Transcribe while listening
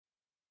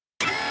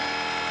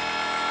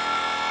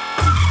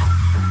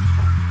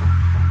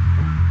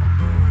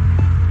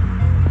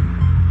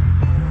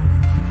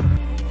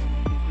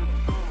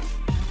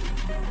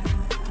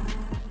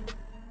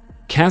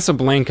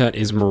Casablanca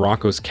is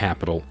Morocco's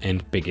capital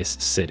and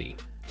biggest city.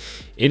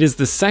 It is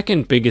the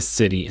second biggest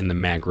city in the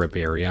Maghreb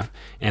area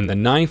and the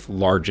ninth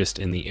largest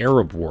in the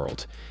Arab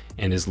world,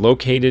 and is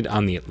located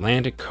on the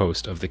Atlantic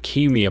coast of the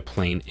Kimia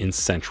Plain in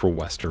central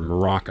western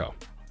Morocco.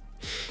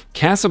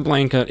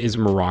 Casablanca is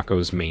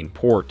Morocco's main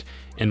port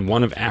and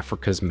one of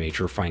Africa's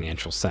major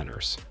financial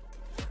centers.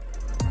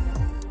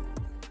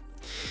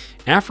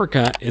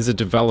 Africa is a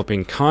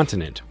developing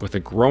continent with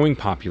a growing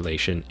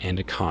population and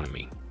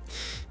economy.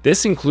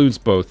 This includes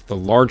both the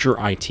larger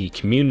IT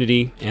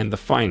community and the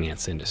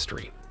finance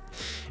industry.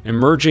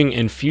 Emerging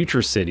and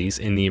future cities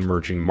in the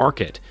emerging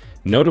market,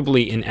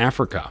 notably in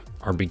Africa,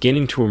 are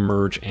beginning to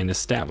emerge and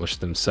establish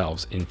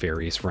themselves in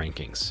various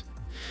rankings.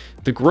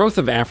 The growth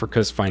of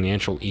Africa's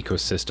financial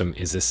ecosystem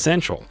is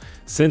essential,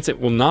 since it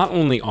will not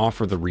only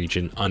offer the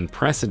region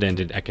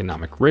unprecedented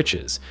economic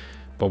riches,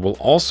 but will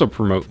also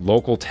promote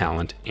local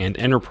talent and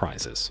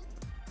enterprises.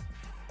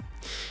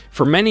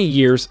 For many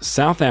years,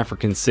 South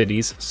African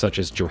cities such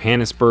as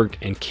Johannesburg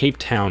and Cape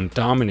Town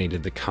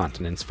dominated the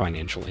continent's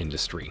financial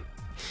industry.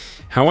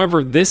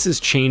 However, this is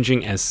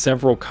changing as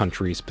several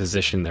countries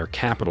position their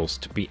capitals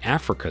to be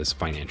Africa's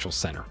financial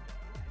center.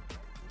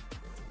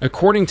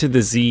 According to the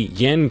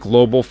ZN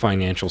Global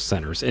Financial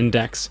Centers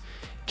Index,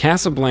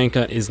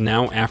 Casablanca is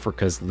now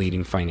Africa's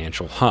leading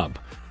financial hub,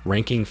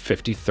 ranking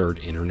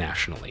 53rd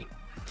internationally.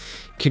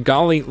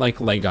 Kigali,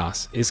 like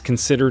Lagos, is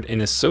considered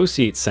an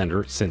associate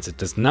center since it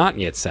does not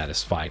yet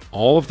satisfy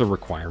all of the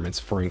requirements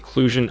for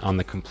inclusion on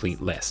the complete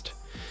list.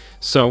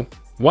 So,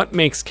 what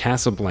makes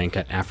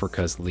Casablanca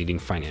Africa's leading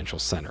financial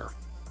center?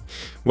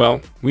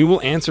 Well, we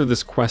will answer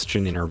this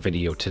question in our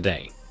video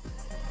today.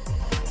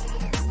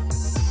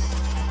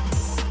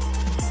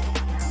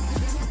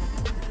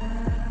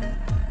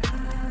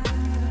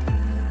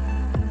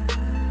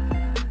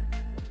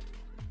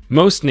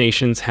 Most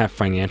nations have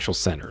financial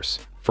centers.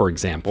 For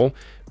example,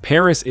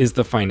 Paris is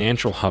the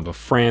financial hub of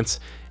France,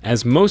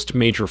 as most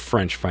major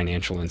French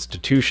financial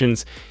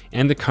institutions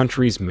and the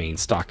country's main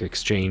stock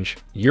exchange,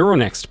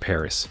 Euronext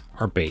Paris,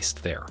 are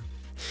based there.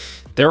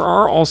 There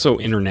are also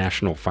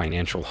international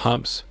financial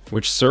hubs,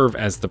 which serve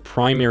as the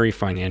primary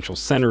financial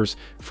centers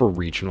for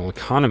regional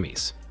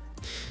economies.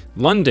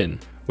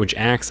 London, which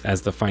acts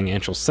as the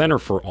financial center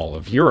for all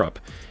of Europe,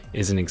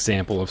 is an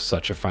example of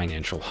such a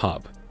financial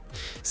hub.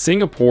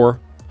 Singapore,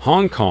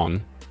 Hong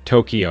Kong,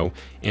 Tokyo,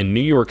 and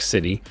New York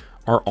City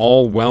are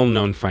all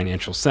well-known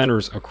financial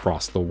centers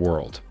across the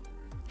world.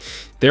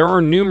 There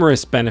are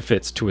numerous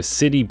benefits to a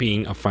city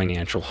being a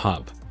financial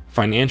hub.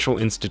 Financial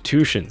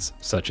institutions,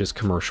 such as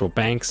commercial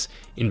banks,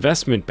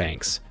 investment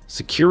banks,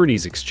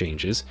 securities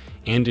exchanges,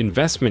 and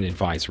investment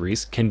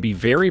advisories can be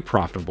very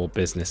profitable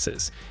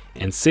businesses,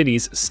 and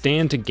cities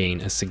stand to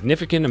gain a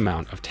significant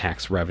amount of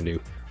tax revenue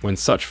when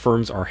such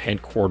firms are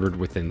headquartered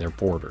within their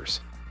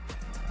borders.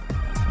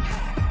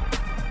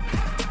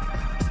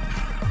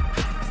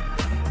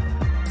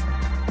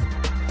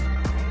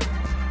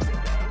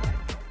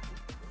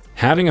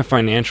 Having a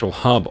financial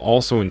hub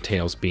also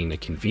entails being a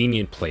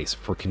convenient place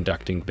for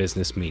conducting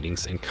business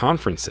meetings and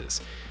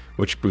conferences,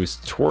 which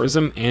boosts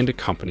tourism and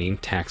accompanying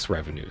tax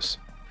revenues.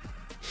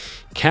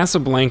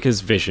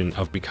 Casablanca's vision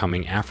of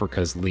becoming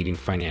Africa's leading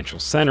financial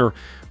center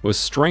was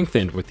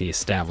strengthened with the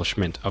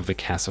establishment of the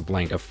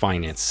Casablanca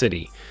Finance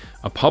City,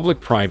 a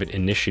public-private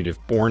initiative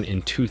born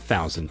in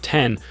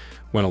 2010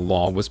 when a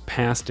law was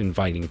passed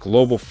inviting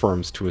global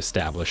firms to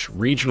establish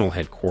regional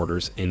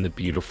headquarters in the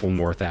beautiful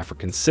North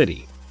African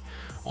city,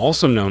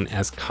 also known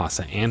as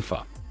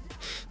Casablanca.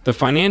 The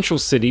financial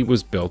city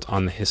was built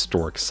on the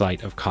historic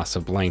site of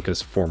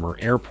Casablanca's former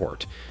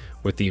airport,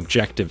 with the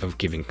objective of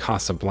giving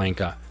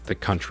Casablanca, the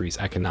country's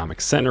economic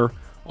center,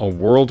 a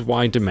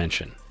worldwide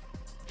dimension.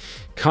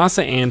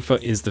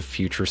 Casablanca is the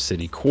future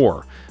city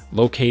core,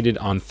 located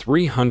on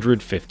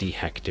 350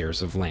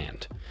 hectares of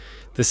land.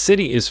 The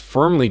city is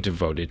firmly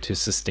devoted to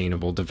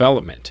sustainable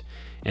development,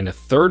 and a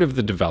third of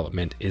the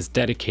development is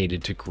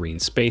dedicated to green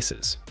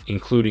spaces,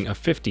 including a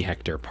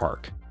 50-hectare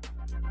park.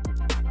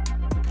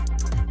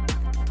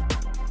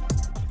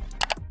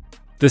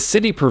 The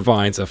city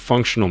provides a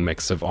functional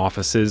mix of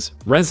offices,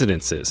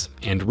 residences,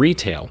 and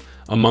retail,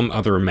 among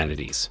other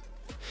amenities.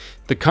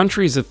 The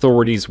country's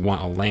authorities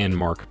want a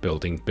landmark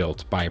building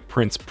built by a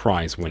Prince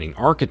Prize-winning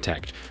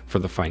architect for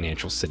the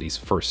financial city's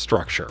first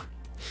structure.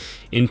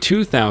 In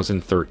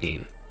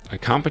 2013, a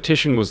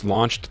competition was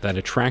launched that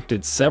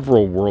attracted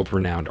several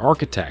world-renowned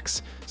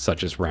architects,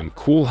 such as Rem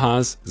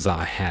Koolhaas,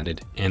 Zaha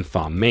Hadid, and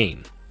Thom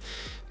Mayne.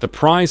 The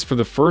prize for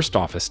the first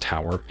office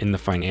tower in the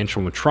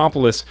financial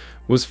metropolis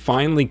was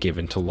finally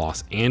given to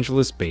Los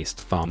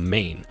Angeles-based Thom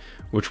Mayne,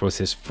 which was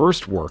his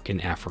first work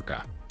in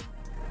Africa.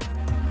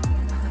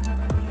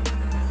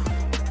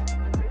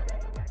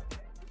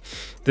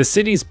 The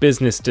city's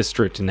business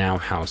district now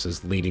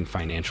houses leading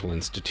financial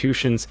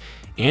institutions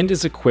and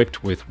is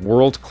equipped with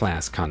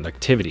world-class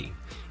conductivity,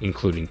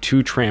 including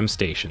 2 tram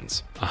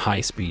stations, a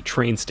high-speed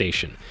train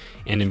station,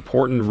 and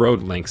important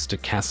road links to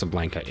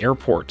Casablanca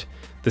Airport,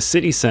 the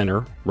city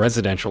center,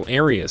 residential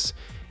areas,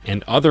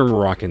 and other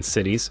Moroccan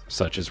cities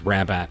such as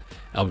Rabat,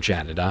 El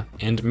Jadida,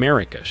 and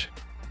Marrakesh.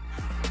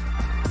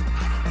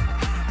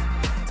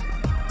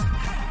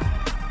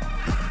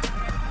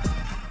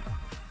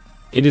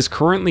 It is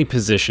currently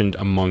positioned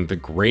among the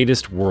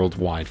greatest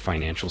worldwide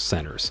financial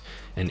centers,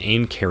 an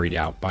aim carried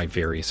out by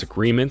various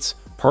agreements,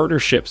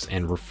 partnerships,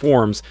 and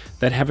reforms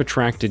that have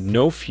attracted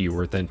no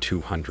fewer than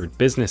 200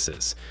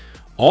 businesses,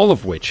 all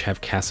of which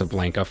have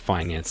Casablanca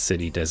Finance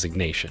City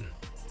designation.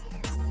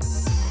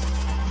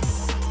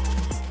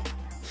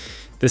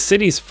 The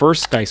city's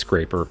first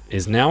skyscraper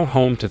is now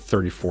home to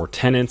 34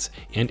 tenants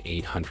and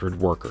 800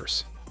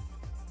 workers.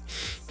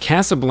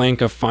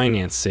 Casablanca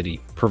Finance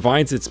City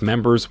provides its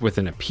members with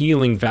an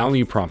appealing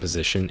value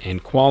proposition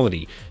and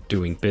quality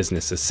doing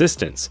business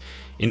assistance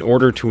in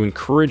order to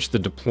encourage the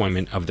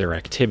deployment of their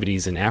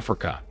activities in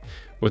Africa,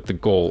 with the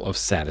goal of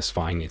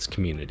satisfying its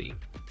community.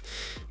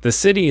 The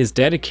city is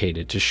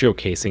dedicated to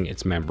showcasing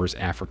its members'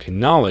 African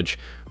knowledge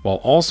while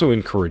also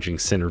encouraging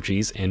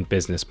synergies and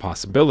business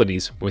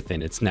possibilities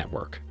within its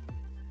network.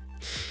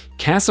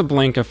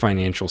 Casablanca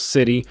Financial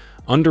City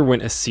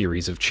underwent a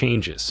series of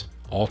changes,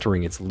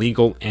 altering its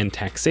legal and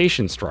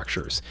taxation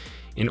structures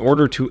in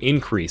order to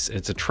increase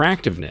its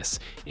attractiveness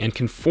and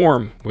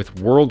conform with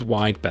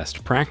worldwide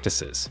best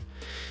practices.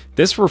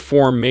 This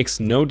reform makes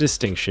no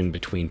distinction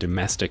between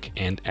domestic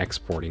and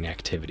exporting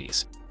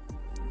activities.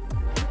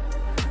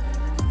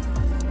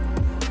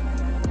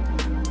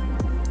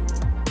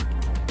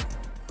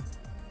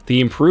 The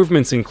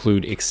improvements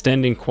include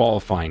extending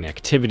qualifying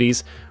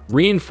activities,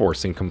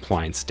 reinforcing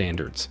compliance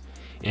standards,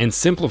 and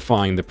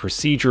simplifying the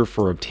procedure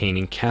for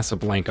obtaining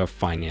Casablanca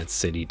Finance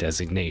City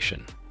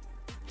designation.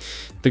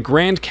 The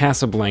Grand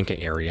Casablanca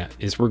area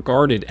is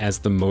regarded as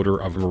the motor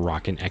of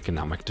Moroccan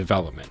economic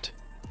development.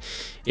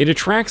 It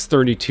attracts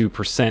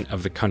 32%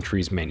 of the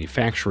country's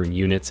manufacturing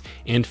units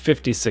and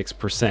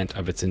 56%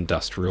 of its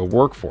industrial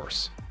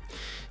workforce.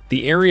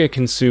 The area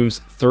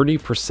consumes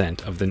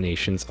 30% of the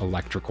nation's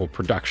electrical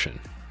production.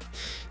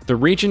 The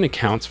region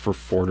accounts for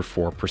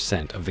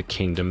 44% of the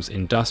kingdom's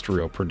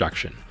industrial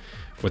production,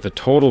 with a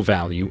total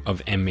value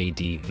of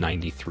MAD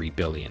 93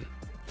 billion.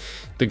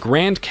 The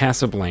Grand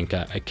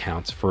Casablanca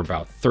accounts for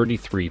about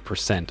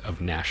 33%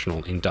 of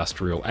national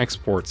industrial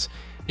exports,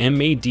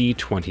 MAD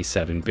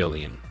 27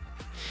 billion.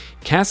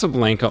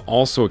 Casablanca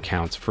also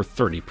accounts for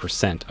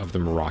 30% of the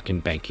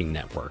Moroccan banking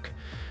network.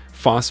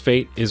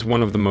 Phosphate is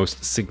one of the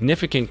most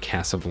significant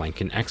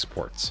Casablancan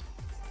exports.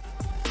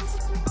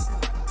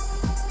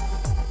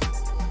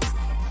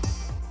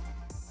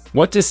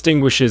 What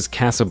distinguishes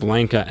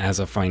Casablanca as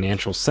a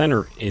financial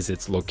center is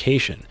its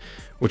location,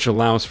 which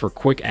allows for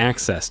quick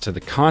access to the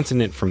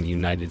continent from the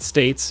United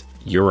States,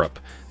 Europe,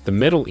 the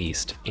Middle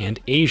East, and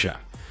Asia,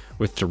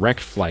 with direct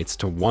flights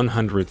to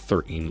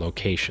 113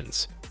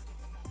 locations.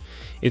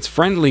 Its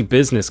friendly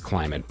business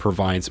climate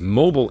provides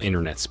mobile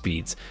internet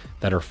speeds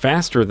that are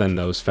faster than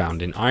those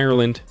found in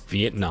Ireland,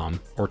 Vietnam,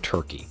 or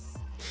Turkey.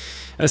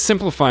 A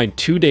simplified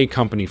two-day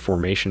company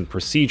formation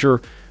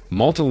procedure,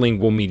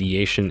 multilingual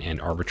mediation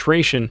and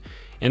arbitration,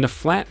 and a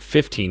flat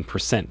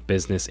 15%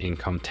 business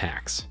income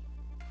tax.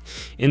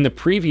 In the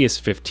previous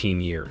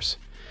 15 years,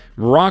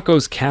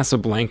 Morocco's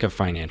Casablanca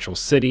Financial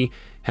City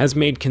has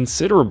made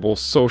considerable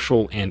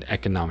social and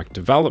economic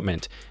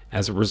development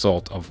as a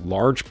result of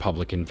large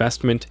public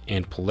investment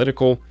and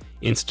political,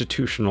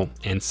 institutional,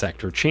 and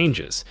sector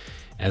changes,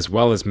 as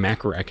well as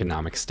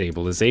macroeconomic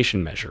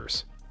stabilization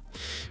measures.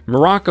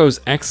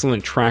 Morocco's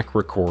excellent track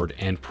record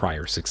and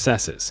prior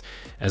successes,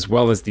 as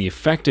well as the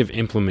effective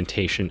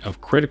implementation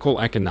of critical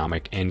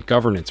economic and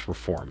governance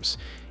reforms,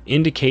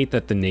 indicate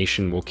that the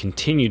nation will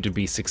continue to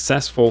be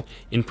successful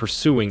in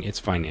pursuing its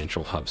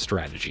financial hub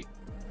strategy.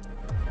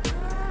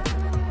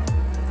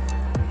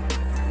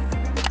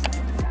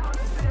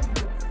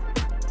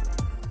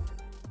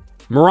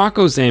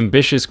 Morocco's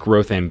ambitious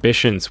growth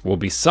ambitions will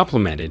be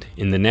supplemented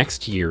in the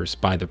next years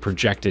by the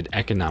projected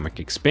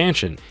economic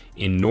expansion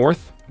in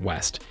North,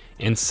 West,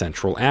 and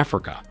Central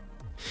Africa.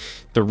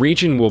 The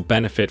region will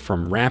benefit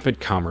from rapid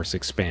commerce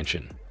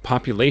expansion,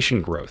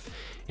 population growth,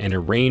 and a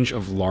range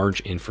of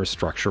large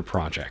infrastructure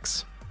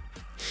projects.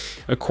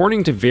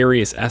 According to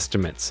various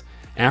estimates,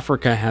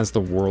 Africa has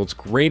the world's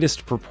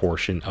greatest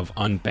proportion of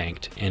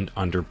unbanked and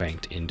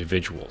underbanked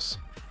individuals.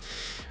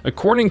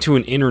 According to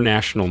an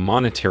International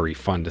Monetary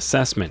Fund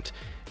assessment,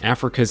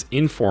 Africa's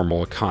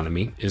informal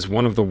economy is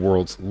one of the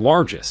world's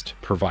largest,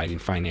 providing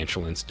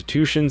financial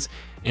institutions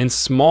and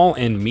small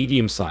and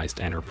medium-sized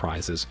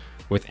enterprises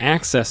with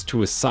access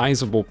to a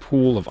sizable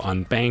pool of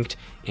unbanked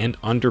and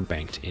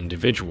underbanked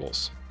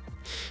individuals.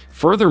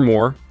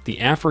 Furthermore, the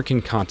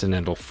African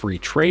Continental Free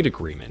Trade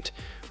Agreement,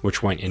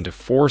 which went into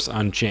force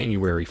on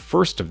January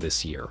 1st of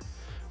this year,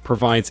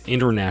 provides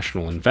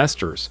international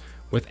investors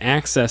with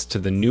access to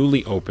the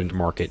newly opened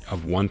market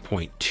of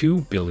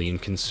 1.2 billion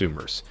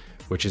consumers,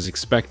 which is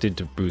expected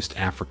to boost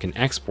African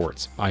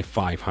exports by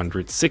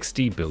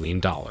 $560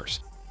 billion.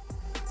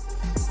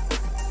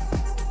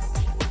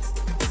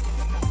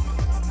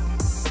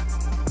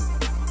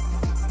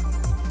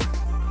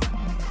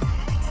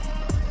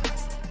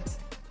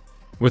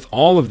 With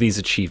all of these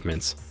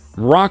achievements,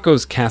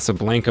 Morocco's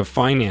Casablanca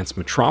finance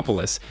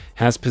metropolis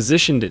has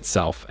positioned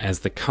itself as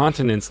the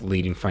continent's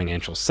leading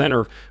financial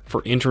center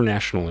for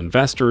international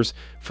investors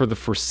for the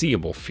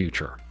foreseeable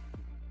future.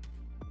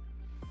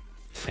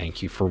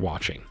 Thank you for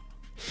watching.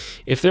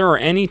 If there are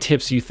any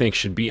tips you think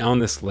should be on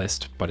this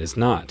list but is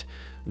not,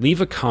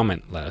 leave a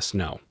comment, let us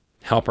know.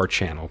 Help our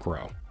channel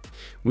grow.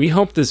 We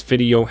hope this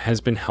video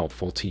has been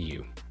helpful to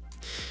you.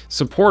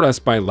 Support us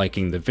by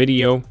liking the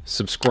video,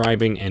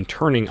 subscribing, and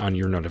turning on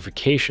your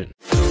notification.